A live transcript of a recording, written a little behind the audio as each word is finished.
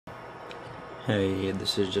Hey,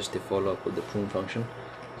 this is just a follow-up with the prune function.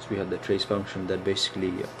 So we have the trace function that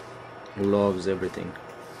basically logs everything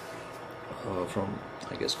from,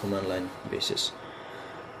 I guess, command line basis.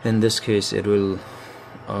 In this case, it will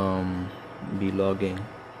be logging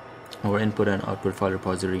our input and output file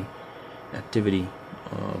repository activity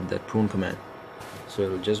of that prune command. So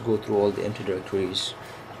it will just go through all the empty directories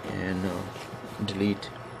and delete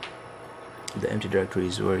the empty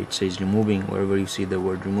directories where it says removing. Wherever you see the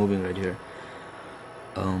word removing right here,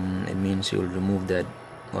 it means you will remove that,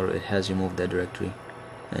 or it has removed that directory.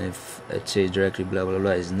 And if it says directory blah blah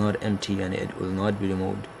blah is not empty and it will not be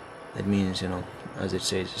removed, it means, as it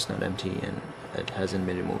says, it's not empty and it hasn't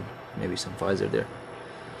been removed. Maybe some files are there.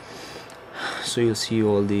 So you'll see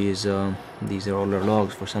all these are all our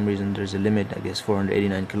logs. For some reason there's a limit, I guess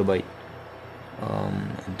 489 kilobyte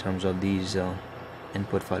in terms of these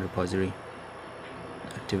input file repository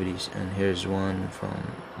activities. And here's one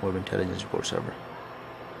from Web Intelligence Report Server.